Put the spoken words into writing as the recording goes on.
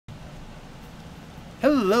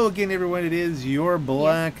Hello again, everyone. It is your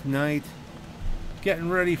Black Knight, getting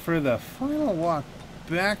ready for the final walk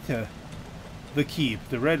back to the Keep,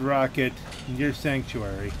 the Red Rocket, your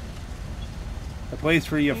sanctuary. A place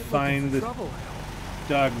where you find the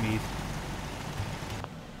dog meat.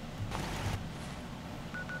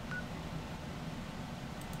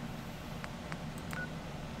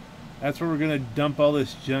 That's where we're going to dump all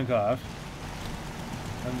this junk off.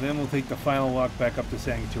 And then we'll take the final walk back up to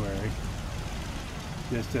Sanctuary.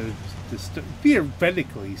 Just to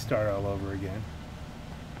theoretically start all over again.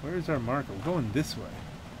 Where's our marker? We're going this way.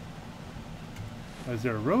 Is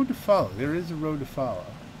there a road to follow? There is a road to follow.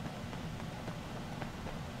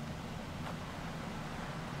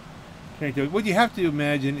 What you have to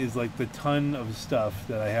imagine is like the ton of stuff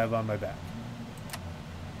that I have on my back.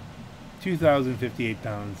 2,058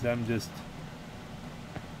 pounds. I'm just...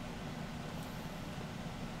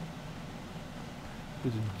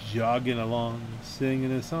 jogging along,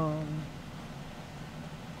 singing a song.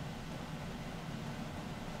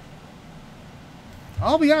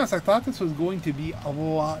 I'll be honest, I thought this was going to be a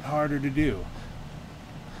lot harder to do.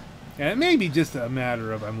 And it may be just a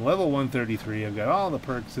matter of I'm level 133, I've got all the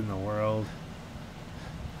perks in the world.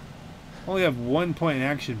 Only have 1 point in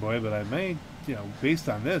Action Boy, but I may, you know, based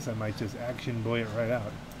on this, I might just Action Boy it right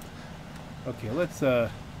out. Okay, let's go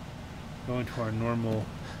into our normal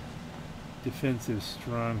defensive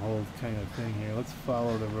stronghold kind of thing here. Let's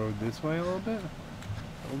follow the road this way a little bit.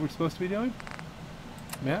 What we're supposed to be doing?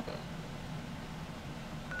 Map?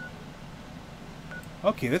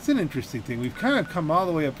 Okay, that's an interesting thing. We've kind of come all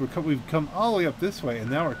the way up. We've come all the way up this way, and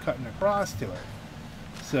now we're cutting across to it.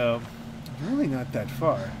 So, really not that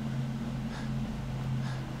far.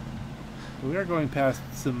 But we are going past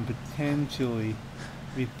some potentially...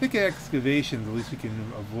 I mean, thick excavations, at least we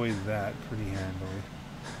can avoid that pretty handily.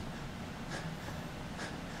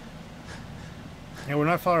 Yeah, we're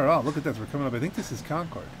not far at all. Look at this. We're coming up. I think this is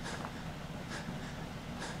Concord.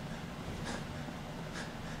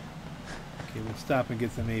 Okay, we'll stop and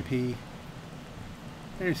get some AP.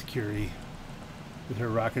 There's Curie with her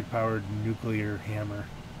rocket-powered nuclear hammer.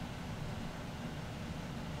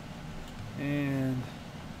 And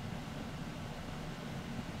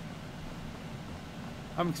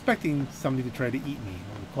I'm expecting somebody to try to eat me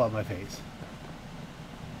and claw my face.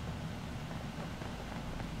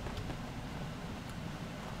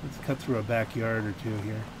 Let's cut through a backyard or two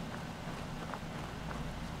here.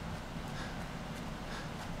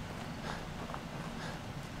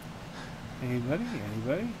 Anybody?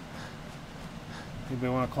 Anybody?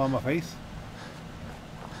 Anybody want to claw my face?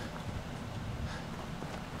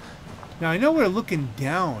 Now I know we're looking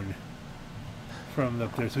down from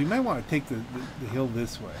up there, so we might want to take the hill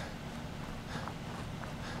this way.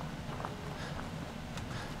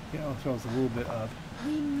 Yeah, I'll throw us a little bit up.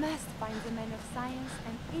 We must find the men of science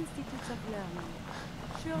and institutes of learning.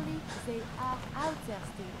 Surely they are out there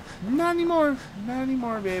still. Not anymore. Not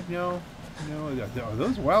anymore, babe. No. No. Are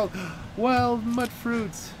those wild mud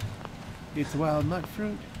fruits? It's a wild mud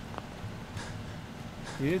fruit.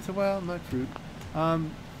 It's a wild mud fruit.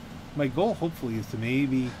 My goal hopefully is to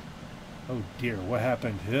maybe... Oh dear, what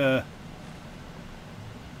happened? I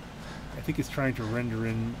think it's trying to render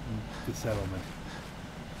in the settlement.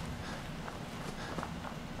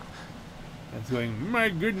 It's going, my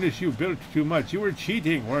goodness, you built too much. You were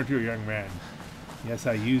cheating, weren't you, young man? Yes,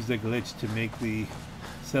 I used the glitch to make the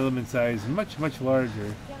settlement size much, much larger.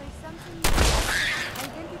 There is something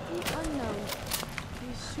identity unknown.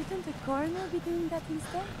 Shouldn't the coroner be doing that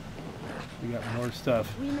instead? We got more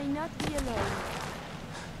stuff. We may not be alone.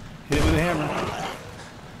 Hit it with a hammer.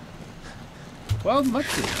 Wild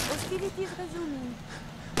mushroom. Hostilities resuming.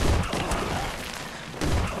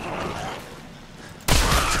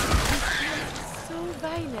 So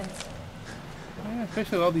violent. Yeah,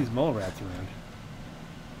 especially with all these mole rats around.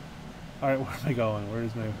 Alright, where am I going?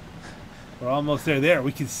 Where's my... We're almost there. There,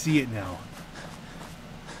 we can see it now.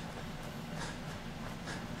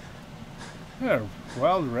 Yeah,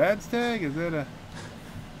 wild radstag? Is that a...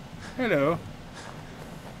 Hello.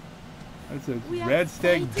 That's a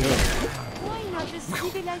radstag goat. Why not just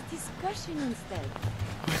civilize discussion instead?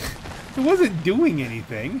 It wasn't doing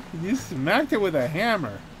anything. You just smacked it with a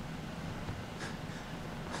hammer.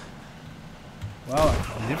 Wow,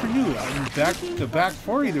 I never knew. In the back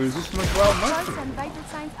 40 there was this much wild mud fruit. And vital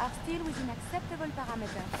signs are still within acceptable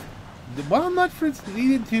parameters. The wild mud fruits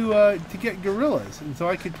needed to get gorillas, and so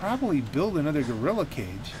I could probably build another gorilla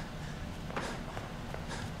cage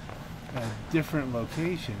at a different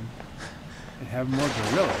location and have more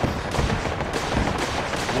gorillas.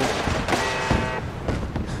 Whoa.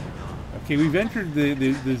 Okay, we've entered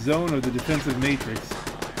the zone of the defensive matrix.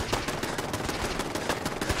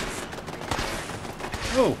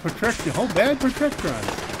 Oh, protection. Oh, bad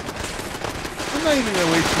protectrons. I'm not even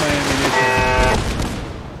gonna waste my ammunition.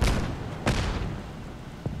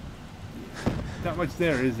 Not much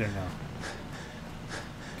there, is there now?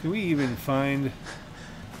 Can we even find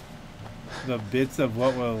the bits of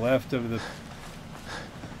what were left of the...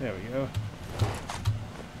 There we go.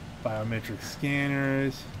 Biometric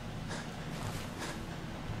scanners.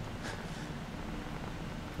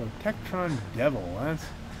 Protectron Devil, that's...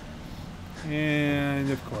 And,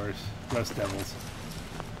 of course, Rust Devils.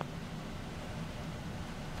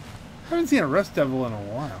 I haven't seen a Rust Devil in a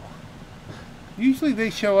while. Usually they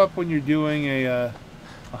show up when you're doing a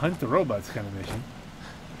Hunt the Robots kind of mission.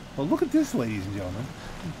 Well, look at this, ladies and gentlemen.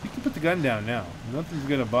 You can put the gun down now. Nothing's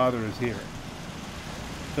going to bother us here.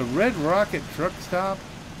 The Red Rocket Truck Stop.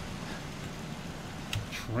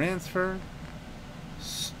 Transfer.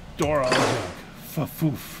 Store all junk.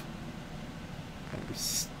 Fa-foof. We're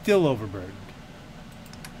still overburdened.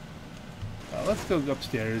 Let's go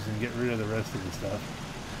upstairs and get rid of the rest of the stuff.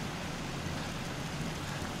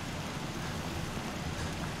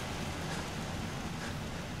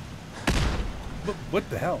 What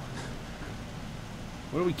the hell?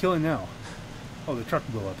 What are we killing now? Oh, the truck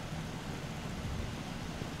blew up.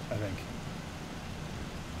 I think.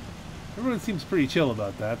 Everyone seems pretty chill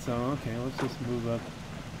about that, so okay, let's just move up.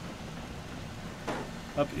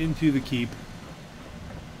 Up into the keep.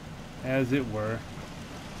 As it were.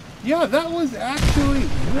 Yeah, that was actually...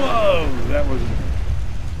 Whoa! That wasn't...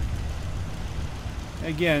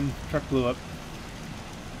 Again, truck blew up.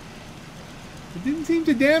 It didn't seem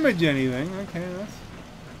to damage anything. Okay, that's...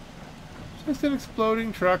 Just an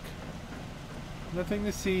exploding truck. Nothing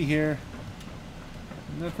to see here.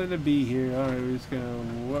 Nothing to be here. Alright, we're just gonna...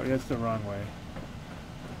 Whoa, that's the wrong way.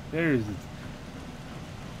 There's it.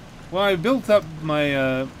 Well, I built up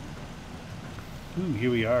my... Ooh, here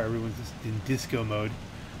we are. Everyone's just in disco mode.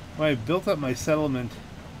 Well, I built up my settlement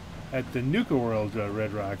at the Nuka World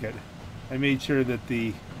Red Rocket. I made sure that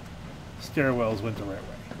the stairwells went the right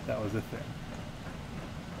way. That was the thing.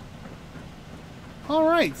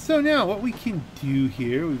 Alright, so now what we can do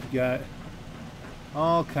here, we've got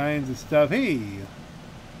all kinds of stuff. Hey,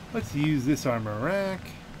 let's use this armor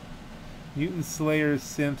rack. Mutant Slayer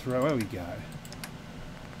synth. What do we got?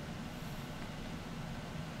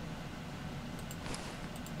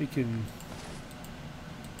 We can...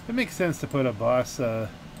 It makes sense to put a boss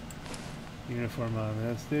uniform on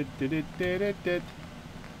this. Put the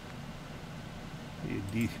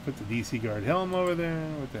DC guard helm over there.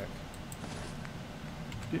 What the heck?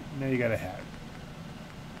 Now you got a hat.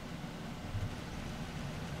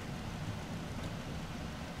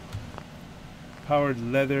 Powered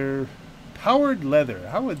leather. Powered leather.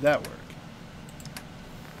 How would that work?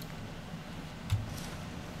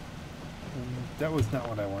 That was not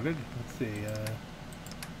what I wanted. Let's see.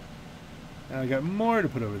 Now I got more to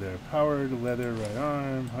put over there. Powered leather, right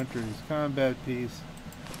arm, hunter's combat piece,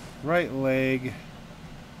 right leg,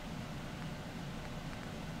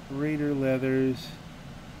 raider leathers.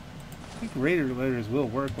 I think raider leathers will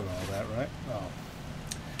work with all that, right? Oh,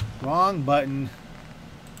 wrong button.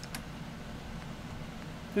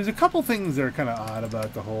 There's a couple things that are kind of odd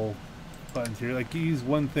about the whole buttons here. Like you use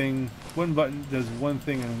one thing, one button does one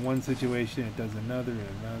thing in one situation, it does another in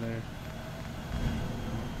another.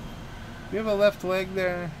 You have a left leg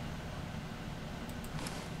there.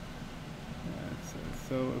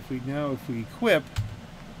 So if we equip,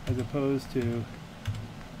 as opposed to,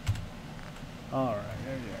 all right,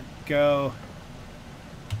 there you go.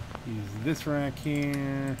 Use this rack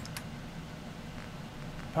here.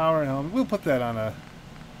 Power helmet. We'll put that on a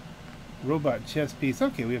robot chest piece.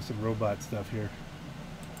 Okay, we have some robot stuff here.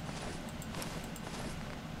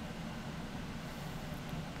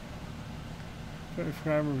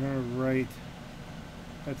 Right.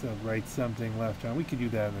 That's a right something left on. We could do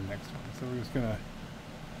that in the next one. So we're just gonna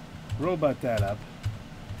robot that up.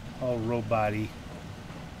 All robot-y.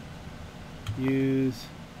 Use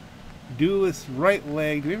duelist right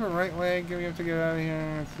leg. Do we have a right leg? Do we have to get out of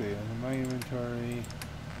here? Let's see. In my inventory.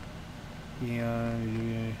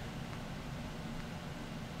 Beyond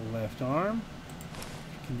left arm.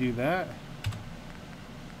 Can do that.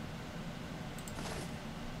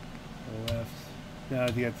 Left. Now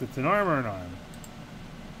it's an arm or an arm.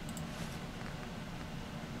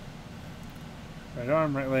 Right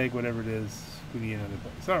arm, right leg, whatever it is. We need another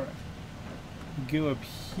place. All right. Go up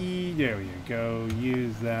here. There we go.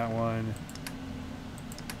 Use that one.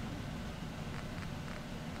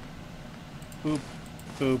 Boop,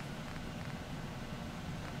 boop,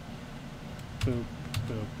 boop,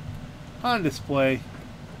 boop. On display.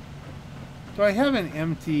 Do I have an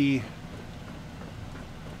empty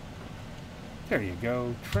There you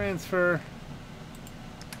go. Transfer.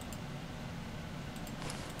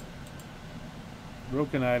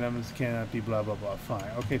 Broken items cannot be blah blah blah. Fine.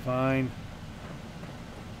 Okay, fine.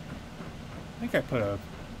 I think I put a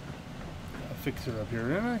fixer up here,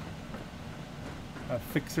 didn't I? A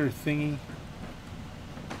fixer thingy.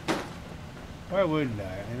 Why wouldn't I?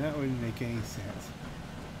 I mean, that wouldn't make any sense.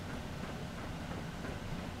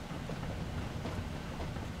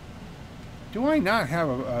 Do I not have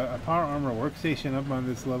a power armor workstation up on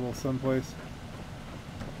this level someplace?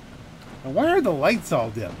 And why are the lights all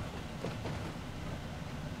dim?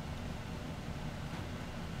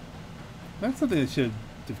 That's something that should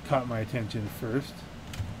have caught my attention first.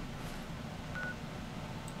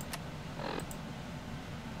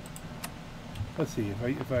 Let's see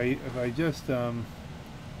if I just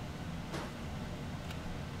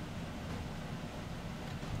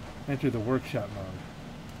enter the workshop mode.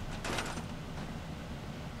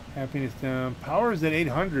 Happiness down. Power's at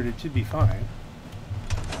 800. It should be fine.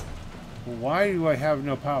 Well, why do I have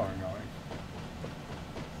no power going?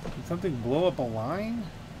 Did something blow up a line?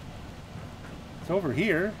 It's over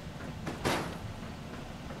here.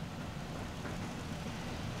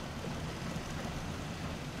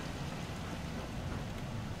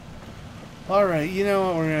 Alright, you know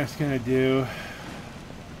what we're just gonna do?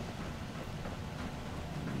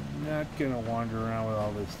 Not gonna wander around with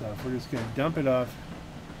all this stuff. We're just gonna dump it off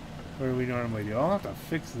where we normally do. I'll have to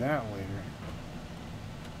fix that later.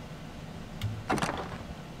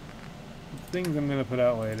 Things I'm gonna put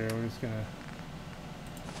out later. We're just gonna...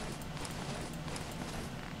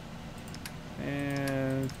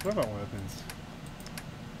 And what about weapons?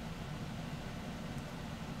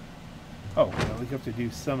 Oh, well, we have to do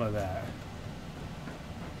some of that.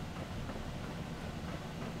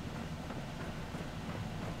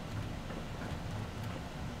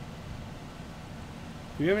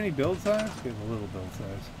 Do we have any build size? We have a little build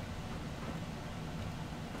size.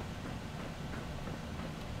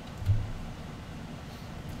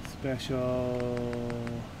 Special.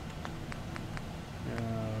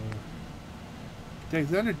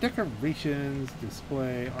 Under decorations,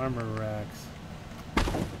 display, armor racks.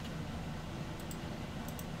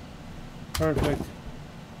 Perfect.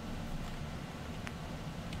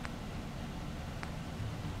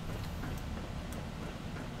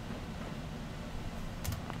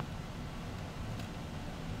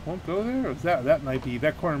 Won't go there? Or is that might be,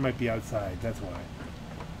 that corner might be outside, that's why.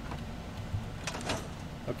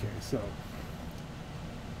 Okay, so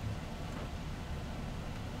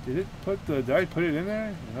did I put it in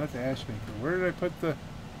there? No, that's ash maker. Where did I put the...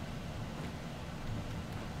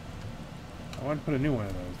 I want to put a new one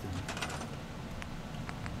of those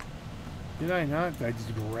in. Did I not? Did I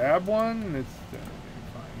just grab one? It's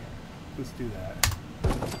fine. Let's do that.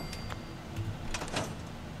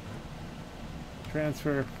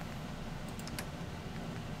 Transfer.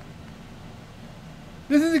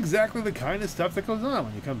 This is exactly the kind of stuff that goes on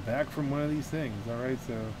when you come back from one of these things. Alright,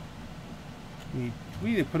 so we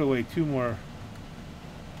need to put away two more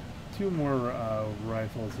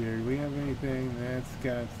rifles here. Do we have anything? That's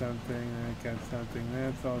got something. That got something.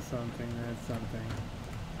 That's all something. That's something.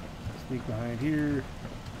 Sneak behind here.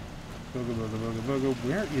 Booga, booga, booga, booga.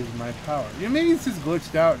 Where is my power? You know, maybe this is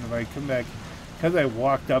glitched out, and if I come back, because I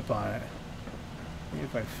walked up on it, maybe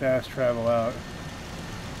if I fast travel out.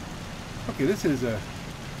 Okay, this is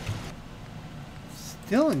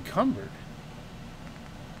still encumbered.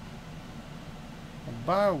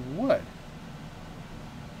 By what?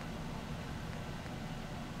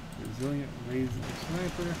 Resilient raised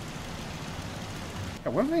sniper.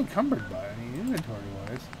 Yeah, what am I encumbered by? I mean,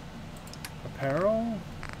 inventory-wise. Apparel.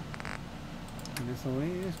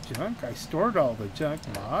 Miscellaneous junk. I stored all the junk.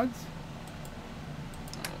 Mods.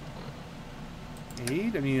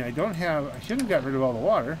 Aid. I mean, I don't have... I shouldn't have got rid of all the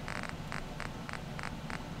water.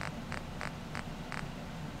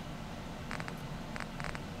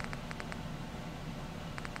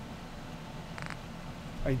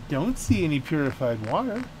 I don't see any purified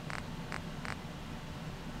water.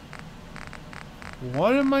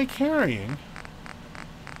 What am I carrying?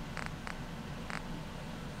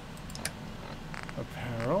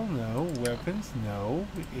 Apparel, no. Weapons, no.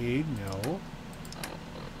 Aid, no.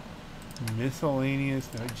 Miscellaneous,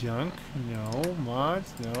 no. Junk, no.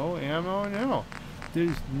 Mods, no. Ammo, no.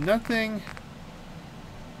 There's nothing...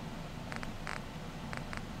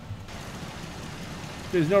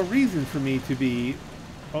 There's no reason for me to be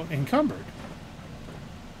encumbered.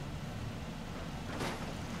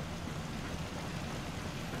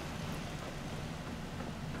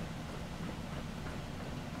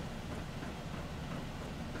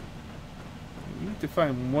 We need to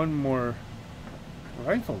find one more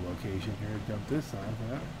rifle location here to dump this on.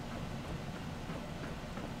 Yeah.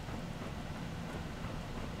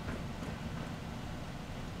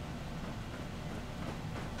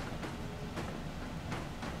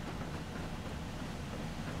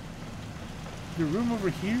 Is there room over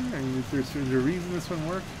here? I mean, is there a reason this one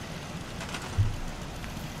worked?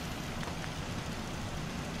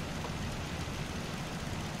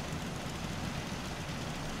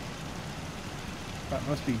 That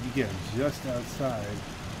must be, again, just outside.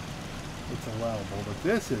 It's allowable, but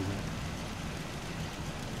this isn't.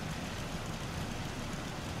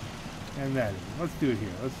 And that isn't. Let's do it here.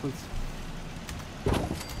 Let's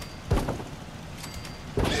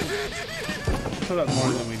put up more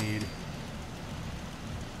than we need.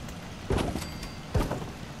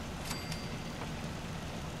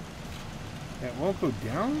 It won't go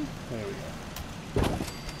down? There we go.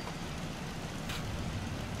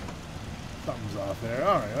 Something's off there.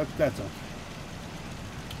 Alright, that's okay.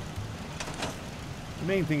 The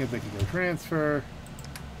main thing is they can go transfer.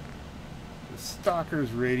 The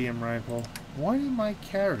Stalker's radium rifle. What am I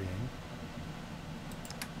carrying?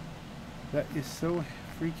 That is so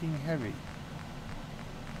freaking heavy.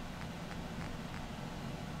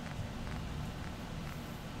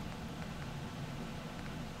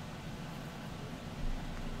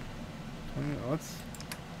 Let's...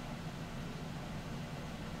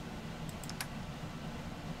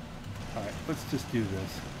 Alright, let's just do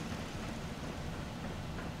this.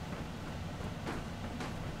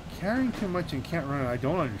 Carrying too much and can't run it, I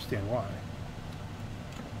don't understand why.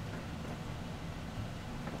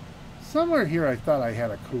 Somewhere here I thought I had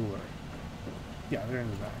a cooler. Yeah, they're in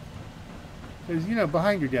the back. Because, you know,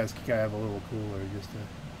 behind your desk you gotta have a little cooler just to...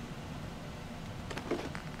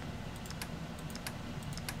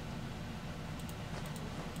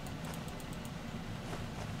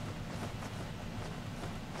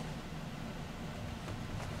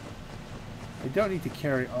 I don't need to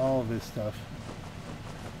carry all of this stuff.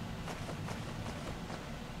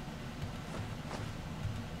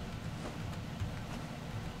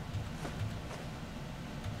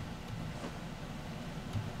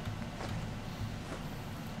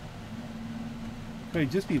 Could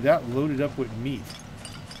it just be that loaded up with meat?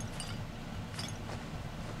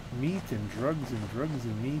 Meat and drugs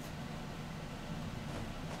and meat.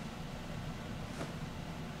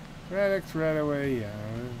 Radix right away, yeah.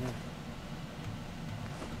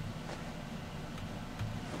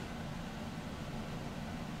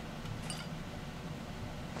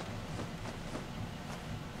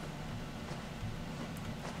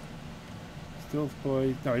 Stealth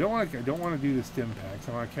boy. No, I don't want to do the stim packs.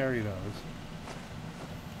 I want to carry those.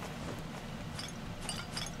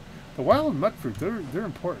 The wild mud fruit, they're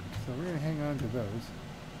important, so we're gonna hang on to those.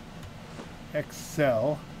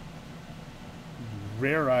 Excel.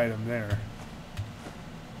 Rare item there.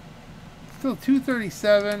 Still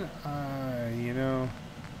 237. You know.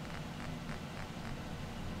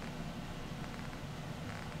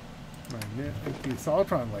 The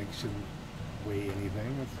Soltron leg shouldn't weigh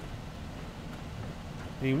anything.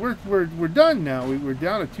 I mean, we're done now. We're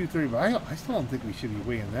down to 230, but I still don't think we should be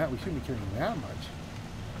weighing that. We shouldn't be carrying that much.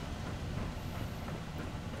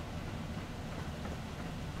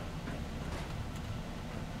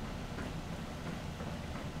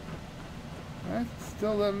 That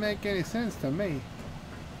still doesn't make any sense to me.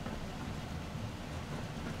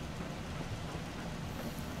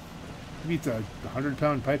 Maybe it's a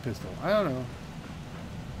 100-pound pipe pistol. I don't know.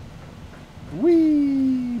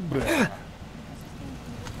 Whee!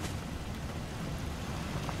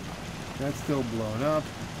 That's still blown up.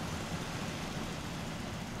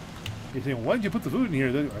 You're saying, why did you put the food in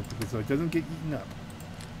here? So it doesn't get eaten up.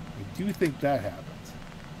 I do think that happens.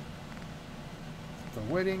 The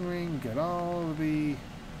wedding ring, get all of the...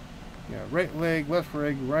 Yeah, right leg,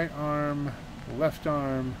 right arm, left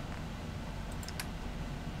arm.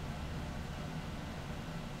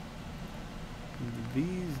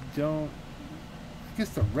 These don't... I guess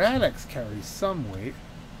the Radix carries some weight.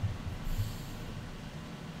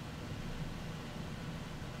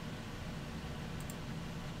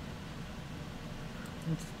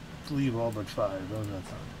 Let's leave all but 5. Those are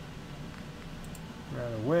fine.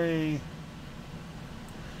 Right away.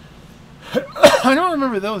 I don't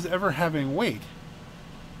remember those ever having weight.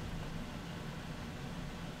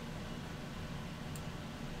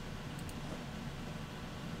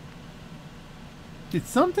 Did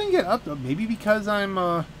something get up? Maybe because I'm,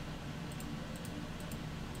 the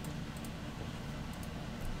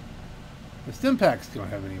stim packs don't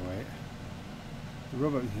have any weight. The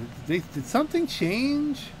robot, did something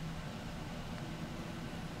change?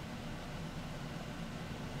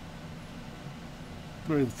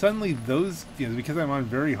 where suddenly those, you know, because I'm on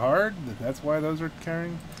very hard, that's why those are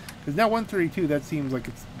carrying. Because now 132, that seems like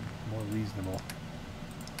it's more reasonable.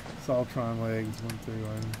 Saltron legs,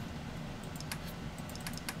 131.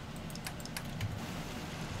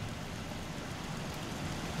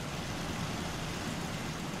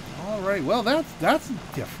 All right, well that's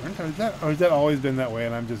different. Or has that always been that way,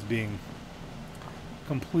 and I'm just being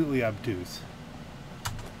completely obtuse?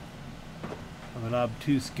 I'm an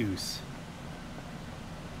obtuse goose.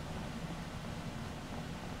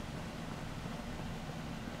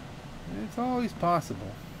 It's always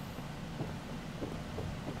possible.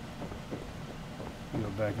 Go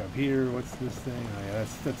back up here. What's this thing? Oh yeah,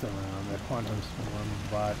 that's around that quantum storm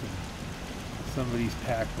bot and somebody's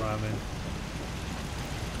pack ramen.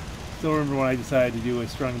 Still remember when I decided to do a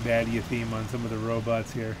strong baddie theme on some of the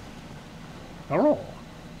robots here. Hello,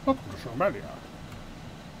 welcome to Somalia.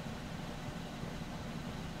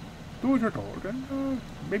 Do as you're told, and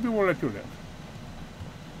maybe we'll let you live.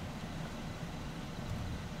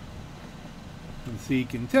 And so you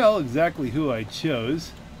can tell exactly who I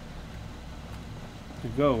chose to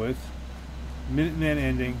go with. Minuteman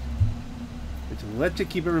ending. Which will let you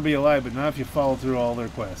keep everybody alive, but not if you follow through all their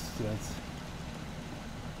quests. That's...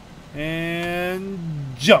 And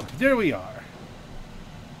jump! There we are.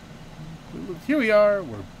 Here we are.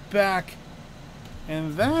 We're back.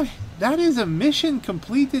 And that is a mission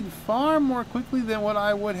completed far more quickly than what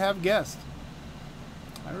I would have guessed.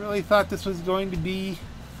 I really thought this was going to be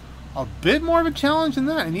a bit more of a challenge than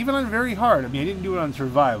that, and even on very hard. I mean, I didn't do it on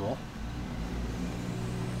survival.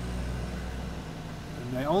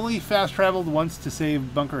 And I only fast traveled once to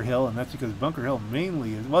save Bunker Hill, and that's because Bunker Hill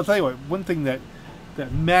mainly is... Well, I'll tell you what, one thing that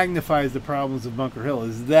magnifies the problems of Bunker Hill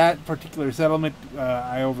is that particular settlement.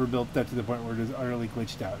 I overbuilt that to the point where it is utterly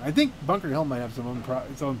glitched out. I think Bunker Hill might have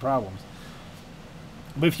its own problems.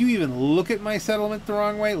 But if you even look at my settlement the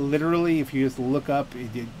wrong way, literally, if you just look up,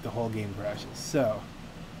 the whole game crashes. So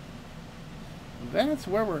that's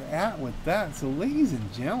where we're at with that. So, ladies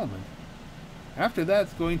and gentlemen, after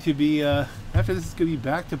that's going to be after this is going to be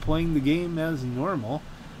back to playing the game as normal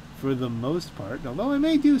for the most part. Although I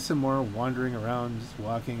may do some more wandering around, just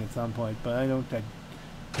walking at some point, but I don't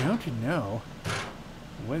know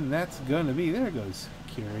when that's going to be. There goes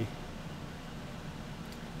Curie.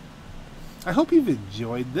 I hope you've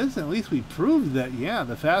enjoyed this. At least we proved that, yeah,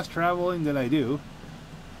 the fast traveling that I do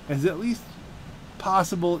is at least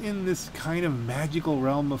possible in this kind of magical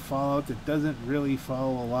realm of Fallout that doesn't really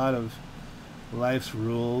follow a lot of life's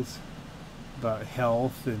rules about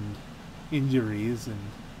health and injuries and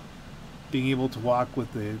being able to walk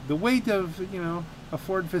with the weight of, you know, a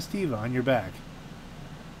Ford Festiva on your back.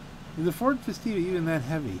 Is the Ford Festiva even that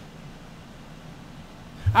heavy?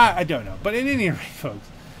 I don't know. But at any rate, folks,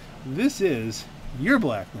 this is your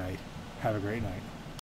Black Knight. Have a great night.